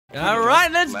All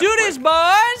right, let's do this,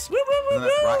 boys. Woo, woo,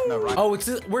 woo, woo. Right. Oh,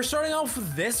 we're starting off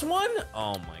with this one?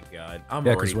 Oh my god. I'm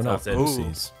Yeah, already because we're not tilted.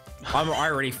 pussies. I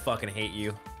already fucking hate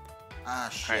you. Ah,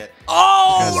 shit.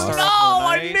 Oh Guys, no,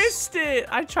 nice. I missed it.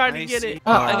 I tried to get it.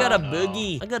 Oh, I got a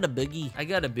boogie. I got a boogie. I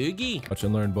got a boogie. Watch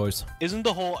and learn, boys. Isn't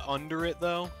the hole under it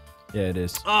though? Yeah, it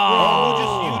is.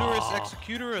 Oh, just uterus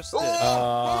executorus it.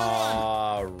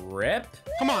 Rip?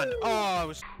 Come on. Oh, I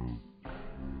was.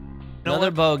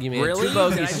 Another bogey, man. Really? Two Did I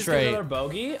bogeys just get straight. another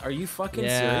bogey? Are you fucking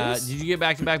Yeah. serious? Did you get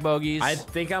back-to-back bogeys? I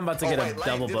think I'm about to get a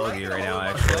double bogey right now,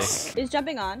 actually. Is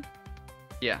jumping on?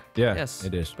 Yeah, Yes.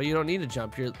 it is. But you don't need to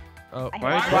jump. You're. Oh.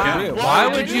 Why Why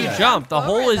would you jump? The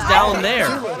hole is down there.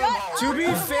 To be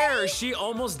fair, she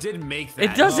almost did make that.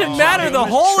 It doesn't matter. The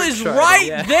hole is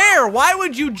right there. Why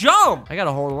would you jump? I got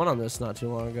a hole in one on this not too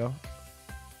long ago.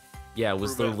 Yeah, it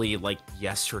was literally like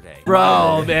yesterday.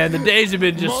 Bro, man, the days have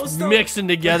been just mixing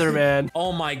together, man.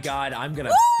 Oh my god, I'm gonna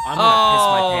piss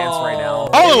my pants right now.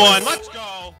 All in one. Let's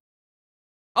go.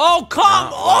 Oh,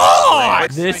 come on!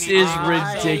 This is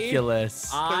ridiculous.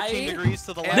 13 degrees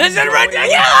to the left. This is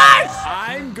ridiculous!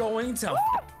 I'm going to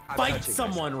fight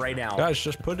someone right now. Guys,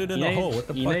 just put it in the hole. What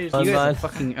the fuck? You guys are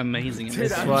fucking amazing at Dude,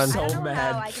 this. I'm one. so I don't know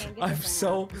mad. how I can't get I'm this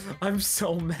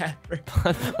so mad.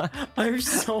 I'm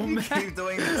so mad. Keep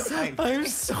doing this. I'm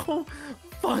so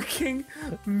fucking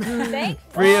mad.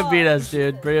 Bria beat us,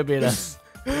 dude. Bria beat us.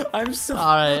 I'm so.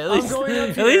 All right,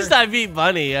 at least I beat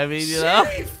Bunny. I mean, you know.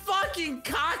 Shitty fucking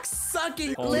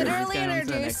cocksucking. Literally down to the introduced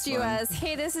next you one. as,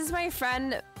 hey, this is my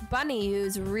friend Bunny,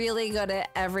 who's really good at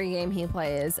every game he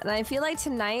plays. And I feel like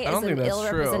tonight I is don't an think ill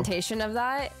that's true. representation of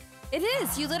that. It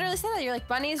is. You literally said that. You're like,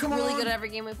 Bunny's really good at every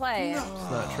game we play. It's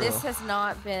not true. This has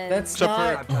not been. That's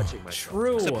Except not for-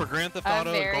 true. Except for Grand Theft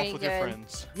Auto, very golf with your good.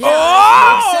 friends.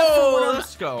 Oh!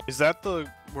 Let's go. Is that the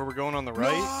where we're going on the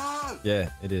right? Yeah,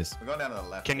 it is. We're going down to the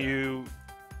left. Can you?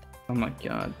 Oh my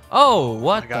god. Oh, Oh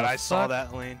what my god, the I saw fuck?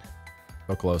 that lane.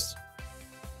 So close.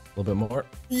 A little bit more.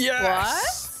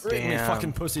 Yes! Right in me, Damn.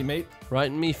 fucking pussy, mate. Right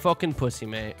in me fucking pussy,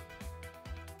 mate.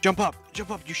 Jump up,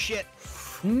 you shit.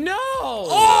 No.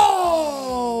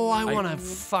 Oh, I want to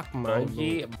fuck my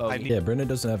Bogey. bogey. Yeah, Brennan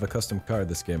doesn't have a custom card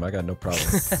this game. I got no problem.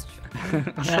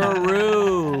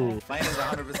 True. Lane is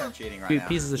 100% cheating right Dude, now.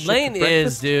 pieces of shit. Lane for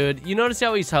is, breakfast. dude. You notice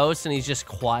how he's host and he's just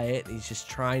quiet. He's just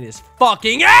trying his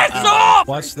fucking ass off.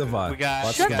 Watch the VOD. We got-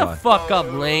 Watch Shut the the VOD. fuck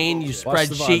up, Lane. You Watch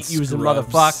the spreadsheet VOD, using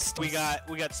scrubs. motherfucker.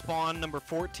 We got spawn number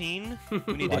 14.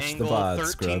 We need to Watch the angle VOD,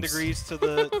 13 scrubs. degrees to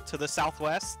the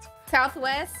southwest.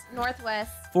 Southwest,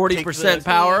 northwest. 40%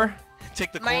 power.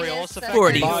 Take the Minus Coriolis the effect.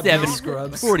 47.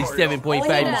 Scrubs.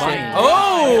 47.5%.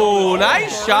 Oh,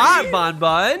 nice shot, Bon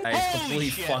Bon. I completely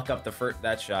fuck up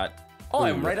that shot. Oh,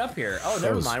 I'm right up here. Oh,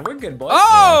 never mind. We're good, boys.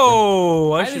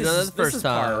 Oh, I I should think have done this that the is first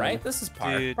par, time. right? This is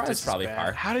par. Dude, Probably, this is probably bad.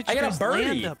 par. How did you I got guys a birdie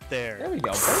land up there? There we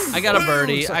go. Birdie. I got a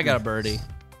birdie. I got a birdie.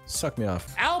 Suck me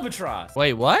off. Albatross.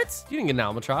 Wait, what? You didn't get an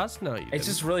albatross? No, you didn't. It's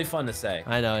just really fun to say.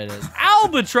 I know it is.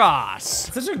 Albatross!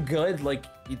 Such a good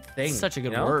thing. Such a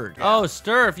good you know? word. Oh,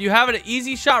 Sturf, you have an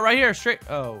easy shot right here. Straight.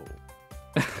 Oh.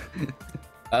 Very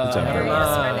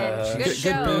Good, Good good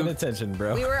show. paying attention,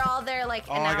 bro. We were all there like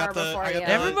an I hour got the. before I you. got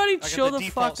Everybody I got chill the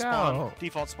default fuck spawn. out.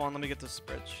 Default spawn. Let me get the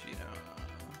spreadsheet.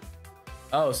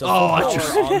 Oh, so Oh, I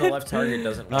footballer on the left target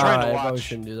doesn't work. trying to I probably watch.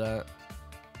 shouldn't do that.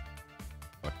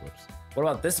 Fuck, whoops. What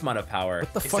about this amount of power?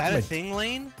 What the Is fuck, that a man? thing,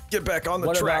 Lane? Get back on the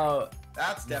What track. about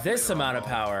That's definitely this the wrong amount of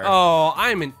ball. power? Oh,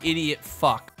 I'm an idiot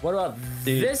fuck. What about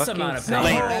Dude, this fucking amount of same. power?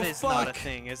 Lane, Oh, that is not a fuck.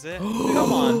 thing, is it?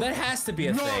 Come on, that has to be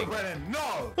a No, thing. Brennan,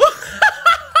 no! Woo!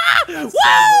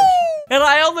 And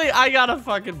I got a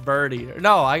fucking birdie.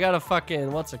 No, I got a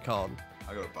fucking, what's it called?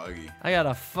 I got a buggy. I got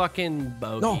a fucking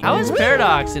bogey. No. How is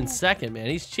Paradox in second, man?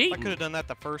 He's I could cheating. have done that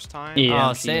the first time. Yeah, Oh,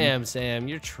 I'm cheating. Sam,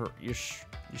 you're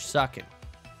sucking.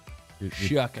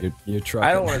 Shucking. You're trucking.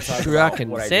 I don't want to talk about Shucking.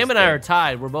 what I Sam just and I did. are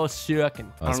tied. We're both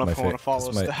shucking. Oh, I don't know if I wanna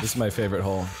follow this is my favorite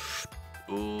hole.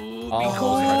 Ooh, Oh, be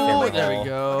cool. my favorite There we hole.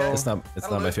 go. It's not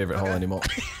That'll my do. favorite hole Okay. anymore.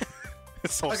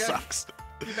 This whole Okay. sucks.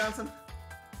 Keep bouncing.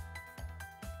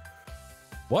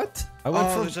 What? I went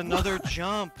Oh, for there's another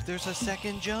jump. There's a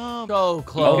second jump. So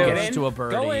close Get in. to a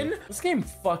birdie. Go in. This game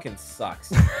fucking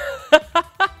sucks.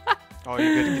 Oh,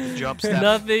 you're gonna get the jump step.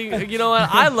 Nothing. You know what?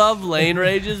 I love lane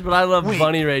rages, but I love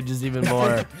bunny rages even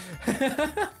more.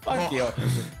 Fuck you.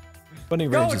 bunny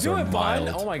Go, rages do are it, Bun. mild.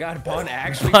 Oh my god, Bun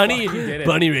actually Bunny, fucking did it.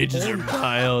 bunny rages are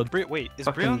mild. Wait, is Bria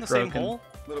Fucking on the same broken. hole?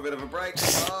 A little bit of a break.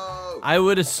 Oh! I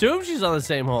would assume she's on the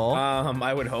same hole.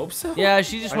 I would hope so. Yeah,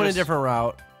 she just I went a just- different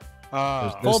route.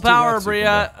 There's Full two power, routes you can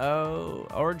Bria. Oh,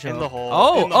 or jump. the hole.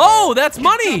 Oh, In the oh, hole. that's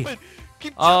money.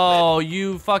 Keep jumping. Oh,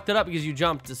 you fucked it up because you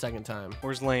jumped the second time.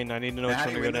 Where's Lane? I need to know which How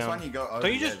one do to you go win this down. one? You go over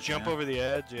Don't you the just edge, jump man. over the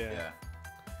edge? Yeah. Yeah.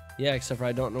 Yeah, except for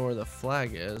I don't know where the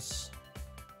flag is.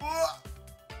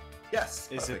 Yes.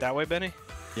 Is perfect. it that way, Benny?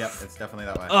 Yep, it's definitely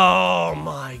that way. Oh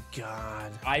my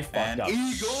god. I fucked And up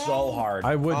eagle. so hard.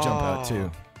 I would jump out Oh.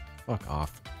 too. Fuck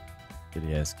off.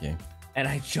 Shitty ass game. And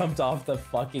I jumped off the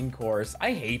fucking course.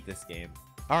 I hate this game.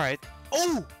 All right.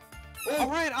 Oh! All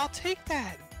right, I'll take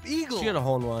that. Eagle. Did you get a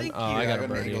hole in one? Thank Oh, you. I Yeah, got a I got an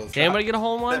birdie. eagle. Did anybody get a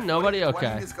hole in one? Steph, Nobody? what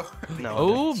Okay. is going- No.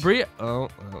 Oh, Bria. Oh,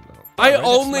 I don't know. I Right next to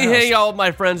only my hang house. out with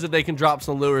my friends if they can drop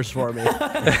some lures for me.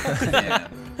 Yeah.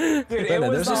 Dude, it Brandon,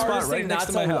 was there's the a spot hardest right thing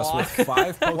next not to my house with walk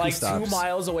 5 like Pokestops. 2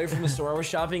 miles away from the store I was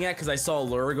shopping at because I saw a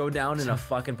lure go down in a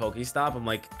fucking Pokestop. I'm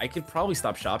like, I could probably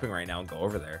stop shopping right now and go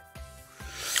over there.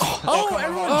 Oh,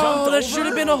 everyone jumped Oh, over. that should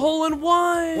have been a hole in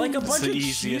one. Like a It's bunch the of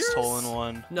easiest cheaters? hole in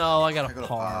one. No, I got I a got a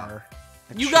par.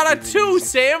 It You should got a be the 2,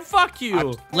 easiest. Sam. Fuck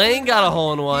you. Lane got a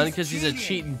hole in one He's because he's a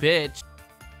cheating. cheating bitch.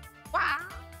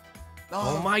 No.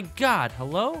 Oh my god.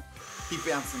 Hello? Keep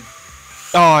bouncing.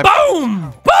 Oh, I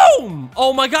Boom! Boom!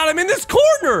 Oh my god, I'm in this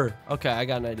corner. Okay, I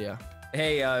got an idea.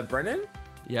 Hey, Brennan?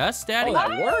 Yes, Daddy? Oh,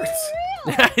 that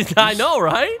worked. I know,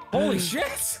 right? Holy shit.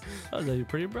 That was actually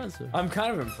pretty impressive. I'm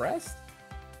kind of impressed.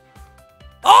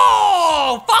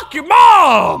 Oh, fuck your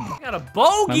mom! I got a My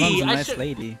bogey. mom's a I nice should-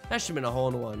 lady. That should have been a hole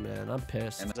in one, man. I'm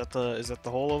pissed. Is that the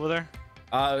hole over there?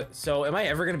 So am I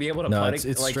ever gonna be able to No, putt it's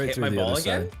it, like straight hit through my the ball other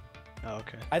again? side. Oh,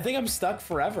 okay. I think I'm stuck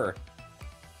forever.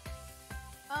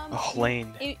 Oh,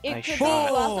 Lane. It Nice could shot.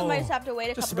 be well, somebody just have to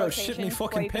wait a Just couple about shit rotations me before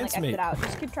fucking you can like pants, exit mate. out.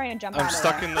 Just keep trying to jump I'm out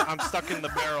stuck of in the I'm stuck in the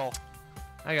barrel.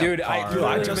 I got Dude, a par. I Dude,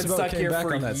 I literally just been about stuck came here back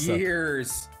for on that stuff.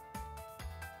 years.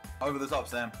 Over the top,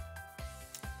 Sam.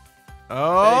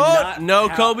 Oh, no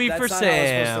Kobe that's for not how it's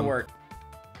supposed to Sam. work.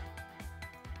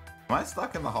 Am I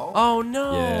stuck in the hole? Oh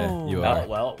no. Yeah, you Oh, are.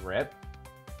 well, rip.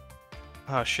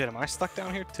 Oh shit, am I stuck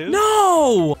down here too?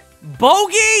 No!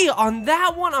 Bogey on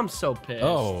that one. I'm so pissed.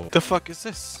 Oh. The fuck is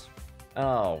this?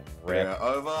 Oh, rip. Yeah,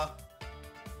 over.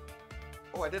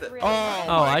 Oh, I did it. Really? Oh,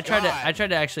 Oh, my I tried God.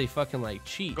 to actually fucking like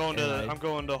cheat. I'm going to and I'm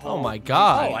going to Oh hole. my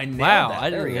god. Oh, I nailed wow, that. I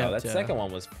There didn't we go. have That to. second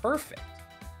one was perfect.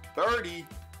 Birdie.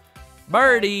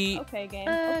 Birdie. Okay, game.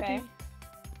 Okay.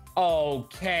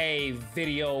 Okay,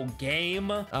 video game.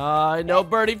 No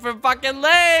birdie for fucking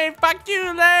Lane. Fuck you,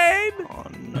 Lane. Oh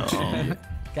no.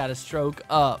 Got a stroke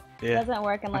up. It Yeah. doesn't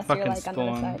work unless fucking you're like on the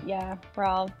other spawned. side. Yeah, we're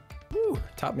all. Woo,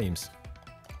 top memes.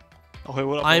 Oh, wait,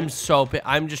 what up? I'm Lane? so pissed.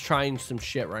 I'm just trying some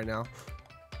shit right now.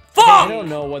 I Fuck! don't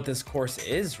know what this course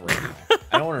is right now.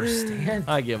 I don't understand.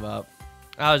 I give up.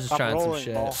 I was just Stop trying some rolling,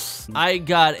 shit. ball. I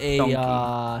got a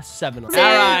Donkey. 7. All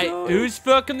There you right, go. who's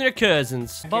fucking their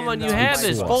cousins? Bumman, you have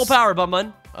this. Full power,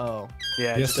 Bumman. Oh. Yeah, You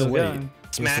have just to wait. going. You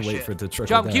have Smash to wait it. for it to trickle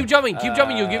Jump, down. keep jumping, keep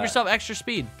jumping. You give yourself extra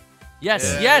speed.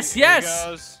 Yes, yes, Here it yes.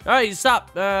 goes. All right,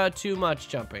 stop. Too much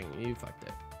jumping. You fucked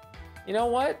it. You know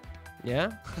what?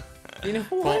 Yeah? You know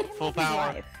Full, what? full power.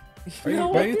 Are You know you,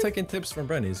 why what, are you dude? taking tips from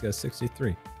Brendan? He's got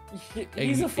 63.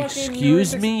 He's a fucking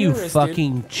Excuse me, you neurosix purist, dude.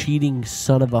 fucking cheating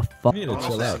son of a fuck. You need to Oh,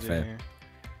 chill out, shit. fam.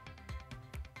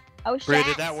 Oh Bria, shit.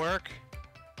 did that work?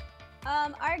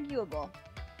 Arguable.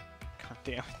 God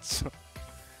damn it.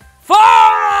 Fuck!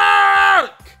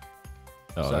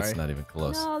 Oh, that's Sorry. not even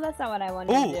close. No, that's not what I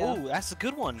wanted to do. Ooh, that's a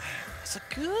good one. That's a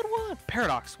good one.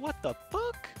 Paradox, what the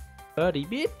fuck? Birdie,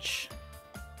 bitch.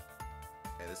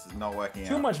 Okay, this is not working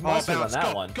Too out. much muscle on bounce, that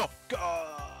go, one. Go, go.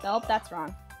 Nope, that's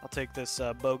wrong. I'll take this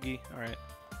bogey. All right.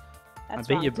 That's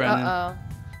I wrong. beat you, Brennan.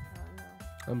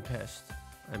 I'm pissed.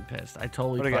 I'm pissed. I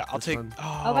totally What do I got? fucked I'll this take. one.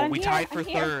 Oh, but I'm we here, tied I'm for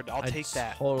here. third. I'll I take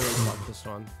that. totally fucked this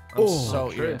one. I'm Oh, so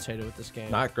sure. irritated with this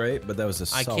game. Not great, but that was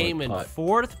a I solid came in putt.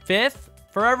 4th, 5th,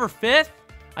 forever 5th.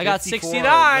 I got 54.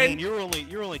 69. Lane,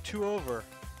 you're only 2 over.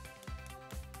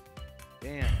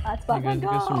 Damn. That's You what guys we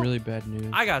got some go. really bad news.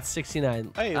 I got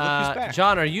 69. Hey, look who's back.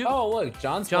 John, are you? Oh, look,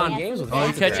 John's John, playing games with did you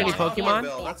me. catch Okay. any Pokemon?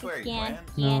 Bill, that's where you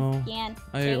went. No.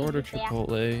 I ordered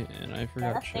Chipotle and I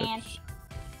forgot that's fan. chips.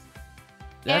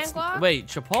 That's guac? wait,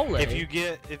 Chipotle. If you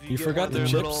get You get forgot one of the their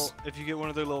chips? little if you get one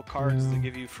of their little cards, they No.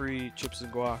 give you free chips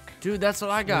and guac. Dude, that's what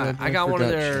I got. Yeah, I got I one of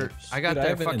forgot their. chips. I got Dude, I their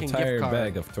have an fucking entire gift card.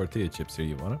 bag of tortilla chips here.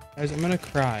 You want them? Guys, I'm gonna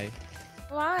cry.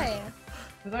 Why?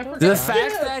 The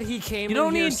fact that he came You don't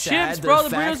in here need sad, chips, bro. The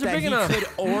fact burritos are that big he enough. could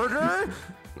order.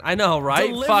 I know,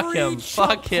 right? Fuck him. Delivery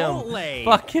Fuck him. Chipotle.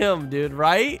 Fuck him, dude.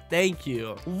 Right? Thank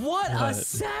you. What a What?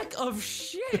 sack of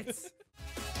shit.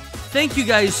 Thank you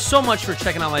guys so much for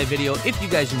checking out my video. If you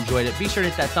guys enjoyed it, be sure to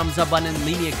hit that thumbs up button,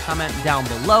 leave me a comment down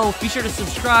below. Be sure to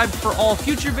subscribe for all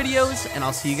future videos, and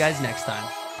I'll see you guys next time.